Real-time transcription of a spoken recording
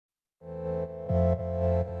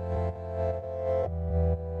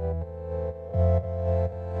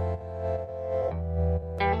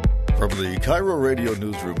From the Cairo Radio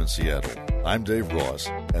Newsroom in Seattle, I'm Dave Ross,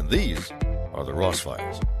 and these are the Ross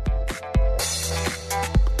Files.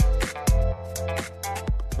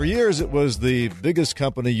 For years, it was the biggest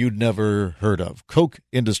company you'd never heard of, Koch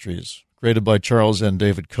Industries, created by Charles and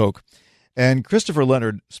David Koch. And Christopher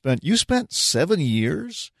Leonard spent 7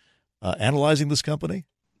 years analyzing this company?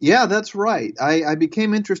 Yeah, that's right. I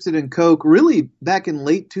became interested in Koch really back in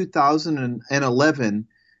late 2011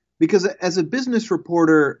 because as a business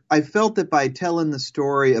reporter, I felt that by telling the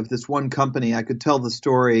story of this one company, I could tell the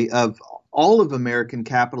story of all of American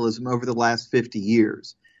capitalism over the last 50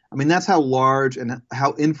 years. I mean, that's how large and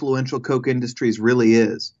how influential Koch Industries really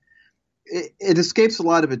is. It escapes a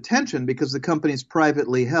lot of attention because the company is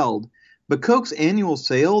privately held, but Koch's annual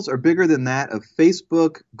sales are bigger than that of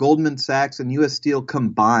Facebook, Goldman Sachs, and U.S. Steel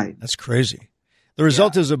combined. That's crazy. The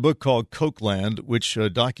result is a book called Kochland, which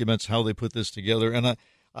documents how they put this together. And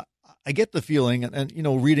I get the feeling,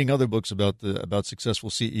 and reading other books about successful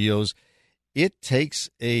CEOs, it takes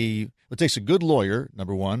a good lawyer,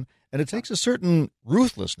 number one, and it takes a certain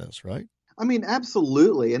ruthlessness, right? I mean,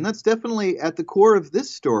 absolutely. And that's definitely at the core of this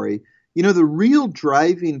story. The real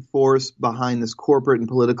driving force behind this corporate and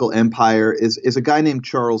political empire is a guy named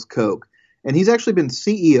Charles Koch. And he's actually been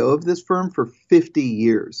CEO of this firm for 50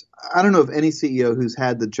 years. I don't know of any CEO who's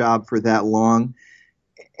had the job for that long.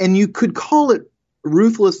 And you could call it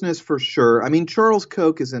ruthlessness for sure. I mean, Charles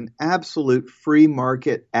Koch is an absolute free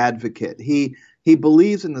market advocate. He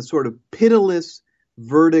believes in the sort of pitiless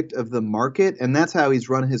verdict of the market, and that's how he's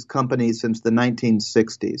run his company since the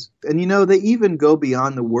 1960s. And they even go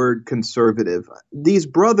beyond the word conservative. These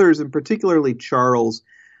brothers, and particularly Charles,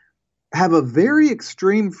 have a very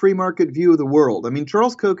extreme free market view of the world. I mean,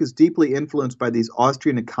 Charles Koch is deeply influenced by these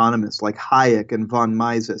Austrian economists like Hayek and von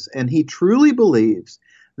Mises, and he truly believes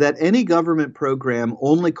that any government program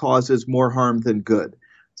only causes more harm than good.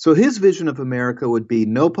 So his vision of America would be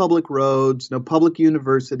no public roads, no public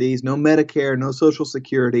universities, no Medicare, no Social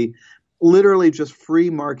Security, literally just free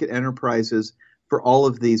market enterprises for all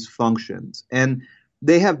of these functions. And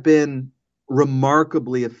they have been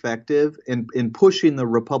remarkably effective in pushing the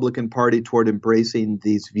Republican Party toward embracing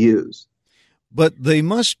these views. But they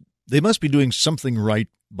must be doing something right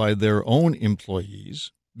by their own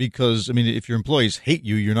employees because, I mean, if your employees hate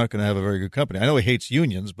you, you're not going to have a very good company. I know he hates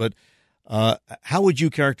unions, but how would you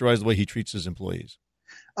characterize the way he treats his employees?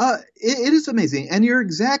 It is amazing. And you're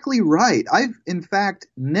exactly right. I've, in fact,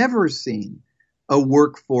 never seen a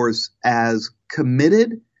workforce as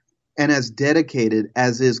committed and as dedicated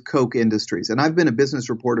as is Koch Industries. And I've been a business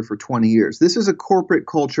reporter for 20 years. This is a corporate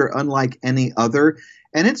culture unlike any other.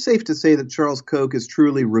 And it's safe to say that Charles Koch is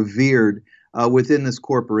truly revered within this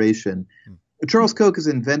corporation. Charles Koch has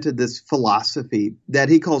invented this philosophy that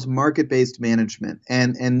he calls market-based management.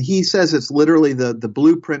 And he says it's literally the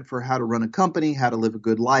blueprint for how to run a company, how to live a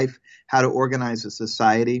good life, how to organize a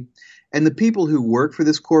society. And the people who work for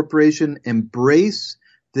this corporation embrace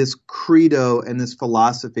this credo and this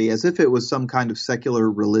philosophy as if it was some kind of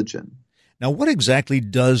secular religion. Now, what exactly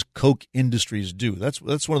does Koch Industries do? That's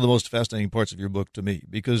one of the most fascinating parts of your book to me,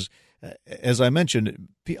 because as I mentioned,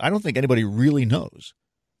 I don't think anybody really knows.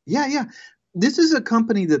 Yeah. This is a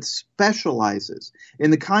company that specializes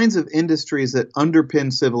in the kinds of industries that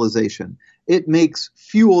underpin civilization. It makes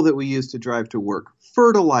fuel that we use to drive to work,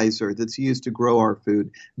 fertilizer that's used to grow our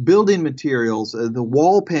food, building materials, the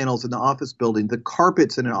wall panels in the office building, the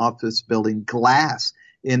carpets in an office building, glass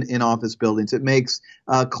in office buildings. It makes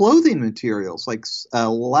clothing materials like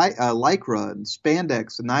lycra and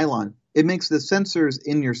spandex and nylon. It makes the sensors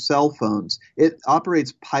in your cell phones. It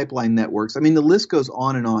operates pipeline networks. I mean, the list goes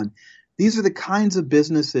on and on. These are the kinds of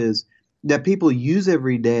businesses that people use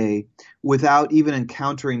every day without even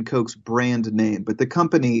encountering Koch's brand name. But the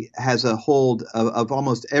company has a hold of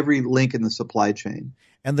almost every link in the supply chain.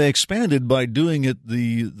 And they expanded by doing it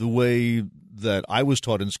the way that I was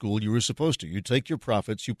taught in school you were supposed to. You take your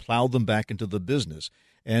profits, you plow them back into the business.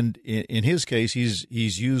 And in his case, he's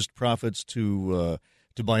used profits to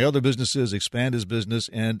buy other businesses, expand his business,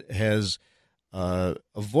 and has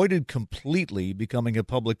avoided completely becoming a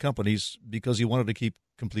public company because he wanted to keep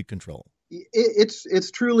complete control.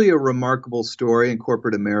 It's truly a remarkable story in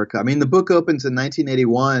corporate America. I mean, the book opens in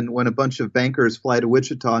 1981 when a bunch of bankers fly to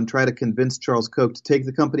Wichita and try to convince Charles Koch to take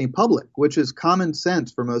the company public, which is common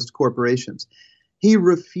sense for most corporations. He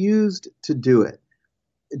refused to do it.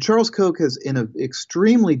 Charles Koch has, in an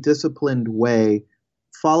extremely disciplined way,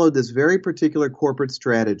 followed this very particular corporate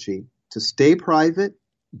strategy to stay private,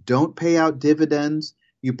 don't pay out dividends.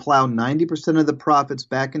 You plow 90% of the profits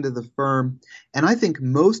back into the firm. And I think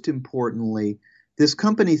most importantly, this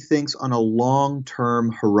company thinks on a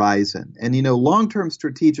long-term horizon. And, long-term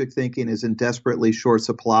strategic thinking is in desperately short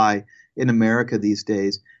supply in America these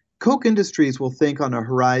days. Koch Industries will think on a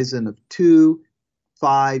horizon of 2,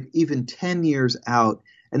 5, even 10 years out.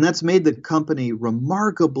 And that's made the company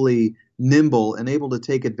remarkably nimble and able to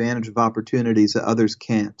take advantage of opportunities that others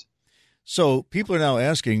can't. So people are now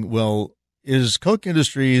asking, well, is Koch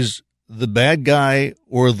Industries the bad guy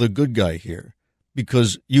or the good guy here?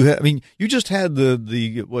 Because you just had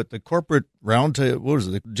the corporate roundtable, what is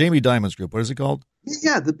it? Jamie Dimon's group. What is it called?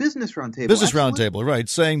 Yeah, the business roundtable. Business roundtable, right?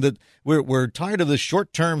 Saying that we're tired of this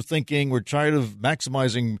short-term thinking. We're tired of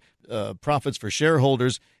maximizing profits for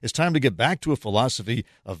shareholders. It's time to get back to a philosophy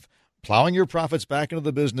of plowing your profits back into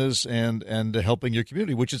the business and helping your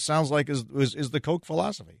community, which it sounds like is the Koch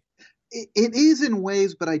philosophy. It is in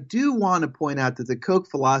ways, but I do want to point out that the Koch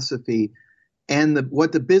philosophy and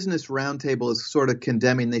what the business roundtable is sort of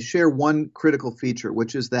condemning, they share one critical feature,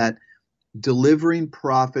 which is that delivering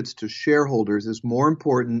profits to shareholders is more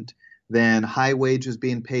important than high wages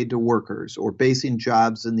being paid to workers or basing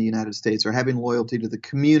jobs in the United States or having loyalty to the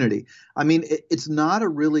community. I mean, it's not a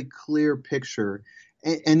really clear picture.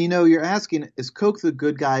 And you're asking, is Koch the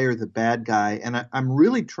good guy or the bad guy? And I'm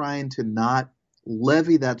really trying to not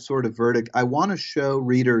levy that sort of verdict. I want to show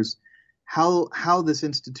readers how this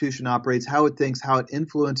institution operates, how it thinks, how it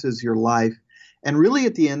influences your life. And really,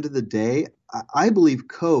 at the end of the day, I believe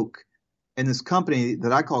Koch and this company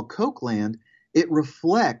that I call Kochland, it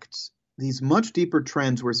reflects these much deeper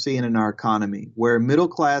trends we're seeing in our economy, where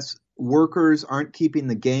middle-class workers aren't keeping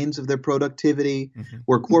the gains of their productivity,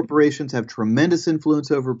 where corporations have tremendous influence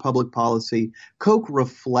over public policy. Koch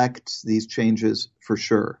reflects these changes for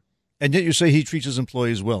sure. And yet you say he treats his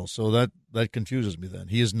employees well, so that confuses me then.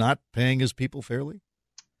 He is not paying his people fairly?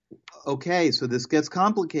 Okay, so this gets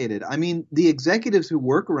complicated. I mean, the executives who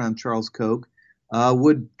work around Charles Koch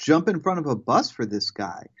would jump in front of a bus for this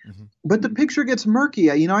guy. But the picture gets murky.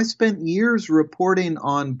 I spent years reporting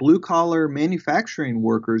on blue-collar manufacturing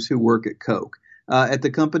workers who work at Koch, at the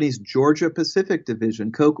company's Georgia Pacific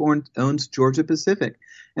division. Koch owns Georgia Pacific.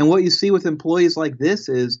 And what you see with employees like this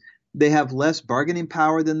is they have less bargaining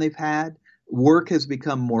power than they've had. Work has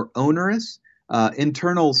become more onerous.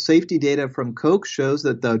 Internal safety data from Koch shows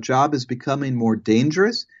that the job is becoming more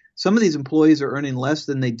dangerous. Some of these employees are earning less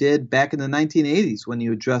than they did back in the 1980s when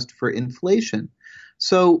you adjust for inflation.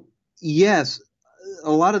 So, yes,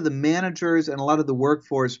 a lot of the managers and a lot of the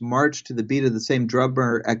workforce march to the beat of the same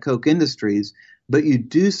drummer at Koch Industries, but you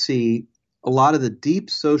do see a lot of the deep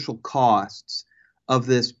social costs of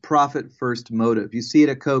this profit-first motive. You see it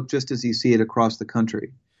at Koch just as you see it across the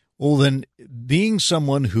country. Well, then, being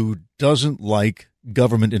someone who doesn't like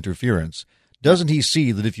government interference, doesn't he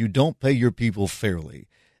see that if you don't pay your people fairly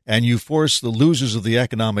and you force the losers of the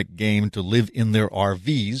economic game to live in their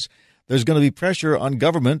RVs, there's going to be pressure on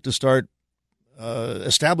government to start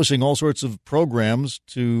establishing all sorts of programs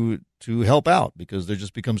to help out because there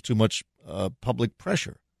just becomes too much public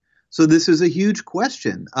pressure? So this is a huge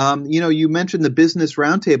question. You mentioned the Business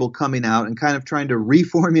Roundtable coming out and kind of trying to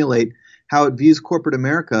reformulate how it views corporate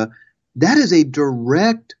America. That is a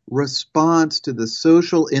direct response to the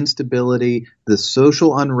social instability, the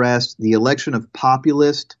social unrest, the election of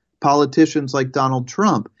populist politicians like Donald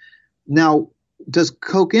Trump. Now, does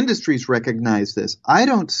Koch Industries recognize this? I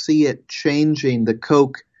don't see it changing the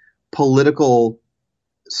Koch political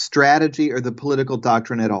strategy or the political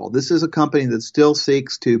doctrine at all. This is a company that still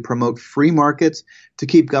seeks to promote free markets, to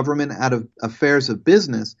keep government out of affairs of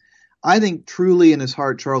business. I think truly in his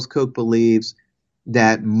heart, Charles Koch believes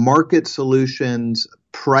that market solutions,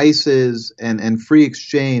 prices, and free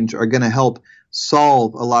exchange are going to help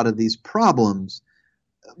solve a lot of these problems.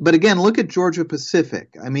 But again, look at Georgia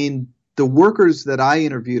Pacific. I mean, the workers that I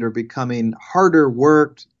interviewed are becoming harder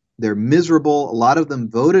worked. They're miserable. A lot of them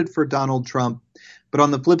voted for Donald Trump. But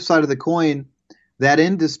on the flip side of the coin, that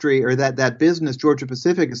industry or that business, Georgia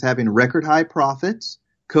Pacific, is having record high profits.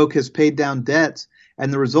 Koch has paid down debts,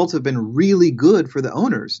 and the results have been really good for the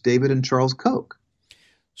owners, David and Charles Koch.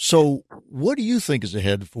 So what do you think is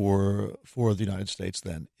ahead for the United States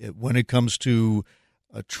then when it comes to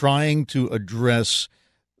trying to address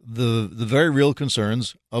the very real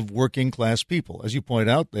concerns of working class people? As you point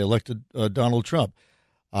out, they elected Donald Trump.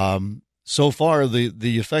 So far,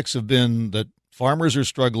 the effects have been that farmers are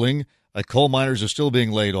struggling, coal miners are still being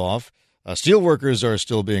laid off, steel workers are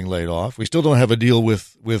still being laid off. We still don't have a deal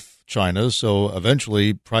with China, so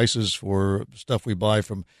eventually prices for stuff we buy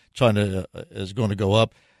from China is going to go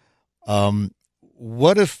up.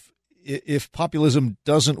 What if populism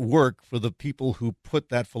doesn't work for the people who put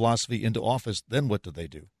that philosophy into office? Then what do they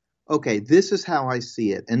do? okay, this is how I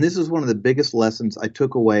see it. And this is one of the biggest lessons I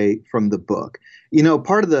took away from the book. You know,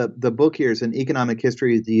 part of the book here is an economic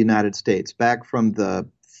history of the United States, back from the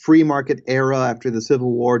free market era after the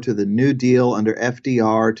Civil War to the New Deal under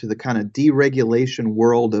FDR to the kind of deregulation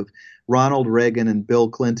world of Ronald Reagan and Bill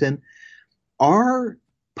Clinton. Our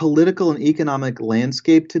political and economic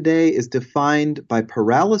landscape today is defined by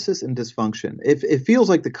paralysis and dysfunction. It feels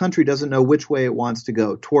like the country doesn't know which way it wants to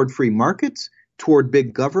go, toward free markets, toward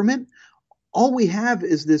big government. All we have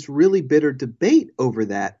is this really bitter debate over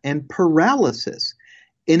that and paralysis.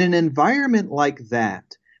 In an environment like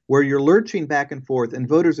that, where you're lurching back and forth and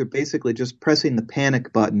voters are basically just pressing the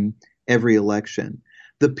panic button every election,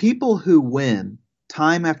 the people who win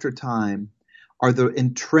time after time are the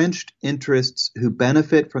entrenched interests who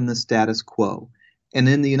benefit from the status quo. And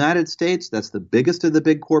in the United States, that's the biggest of the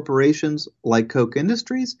big corporations like Koch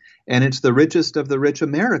Industries, and it's the richest of the rich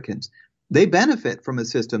Americans. They benefit from a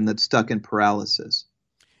system that's stuck in paralysis.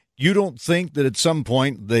 You don't think that at some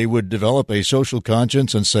point they would develop a social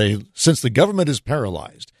conscience and say, since the government is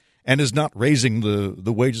paralyzed and is not raising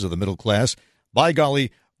the wages of the middle class, by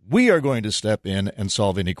golly, we are going to step in and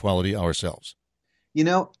solve inequality ourselves? You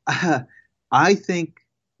know, I think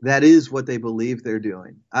that is what they believe they're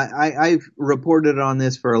doing. I've reported on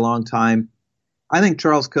this for a long time. I think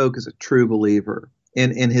Charles Koch is a true believer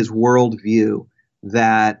in his worldview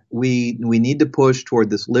that we need to push toward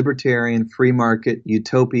this libertarian free market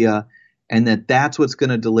utopia, and that's what's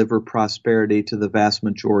going to deliver prosperity to the vast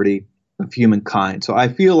majority of humankind. So I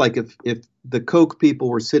feel like if the Koch people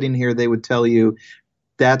were sitting here, they would tell you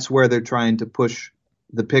that's where they're trying to push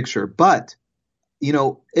the picture. But you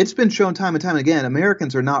know, it's been shown time and time again,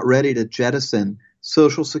 Americans are not ready to jettison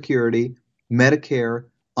Social Security, Medicare,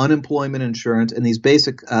 unemployment insurance, and these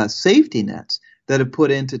basic safety nets that have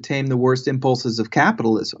put in to tame the worst impulses of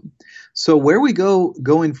capitalism. So where we go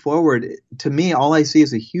going forward, to me, all I see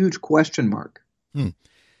is a huge question mark.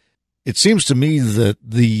 It seems to me that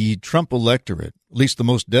the Trump electorate, at least the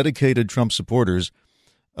most dedicated Trump supporters,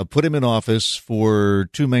 put him in office for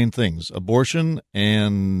two main things, abortion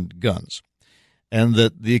and guns. And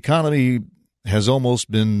that the economy has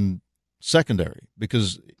almost been secondary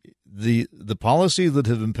because the policy that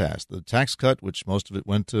had been passed, the tax cut, which most of it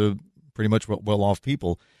went to pretty much well-off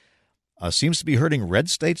people, seems to be hurting red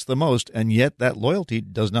states the most, and yet that loyalty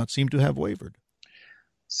does not seem to have wavered.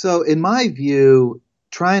 So in my view,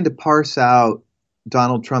 trying to parse out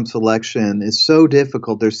Donald Trump's election is so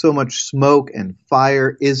difficult. There's so much smoke and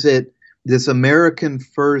fire. Is it this American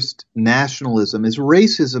first nationalism? Is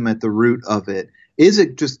racism at the root of it? Is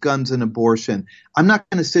it just guns and abortion? I'm not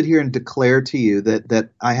going to sit here and declare to you that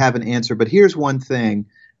I have an answer, but here's one thing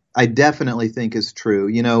I definitely think is true.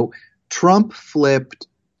 You know, Trump flipped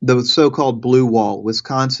the so-called blue wall,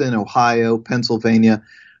 Wisconsin, Ohio, Pennsylvania.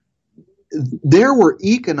 There were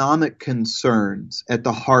economic concerns at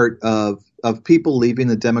the heart of people leaving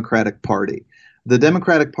the Democratic Party. The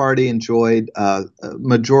Democratic Party enjoyed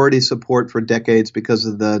majority support for decades because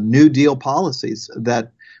of the New Deal policies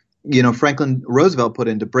that Franklin Roosevelt put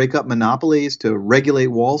in to break up monopolies, to regulate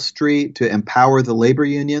Wall Street, to empower the labor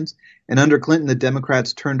unions. And under Clinton, the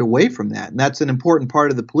Democrats turned away from that. And that's an important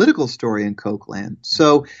part of the political story in Kochland.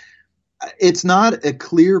 So it's not a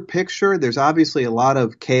clear picture. There's obviously a lot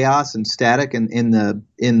of chaos and static in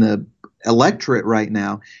the electorate right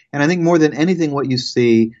now. And I think more than anything, what you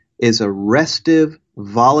see is a restive,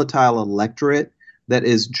 volatile electorate that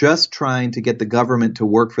is just trying to get the government to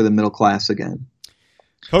work for the middle class again.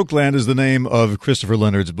 Kochland is the name of Christopher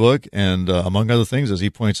Leonard's book, and among other things, as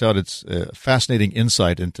he points out, it's a fascinating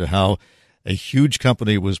insight into how a huge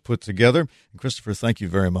company was put together. And Christopher, thank you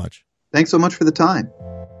very much. Thanks so much for the time.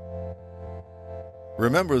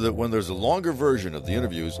 Remember that when there's a longer version of the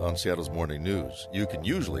interviews on Seattle's Morning News, you can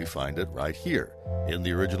usually find it right here in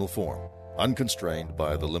the original form, unconstrained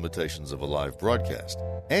by the limitations of a live broadcast.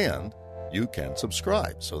 And you can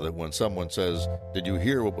subscribe so that when someone says, "Did you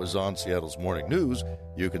hear what was on Seattle's Morning News?"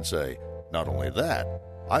 you can say, "Not only that,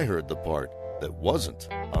 I heard the part that wasn't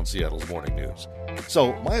on Seattle's Morning News."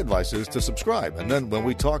 So my advice is to subscribe. And then when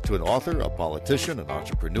we talk to an author, a politician, an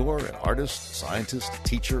entrepreneur, an artist, a scientist, a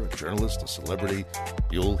teacher, a journalist, a celebrity,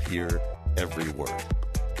 you'll hear every word.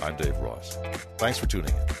 I'm Dave Ross. Thanks for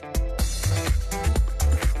tuning in.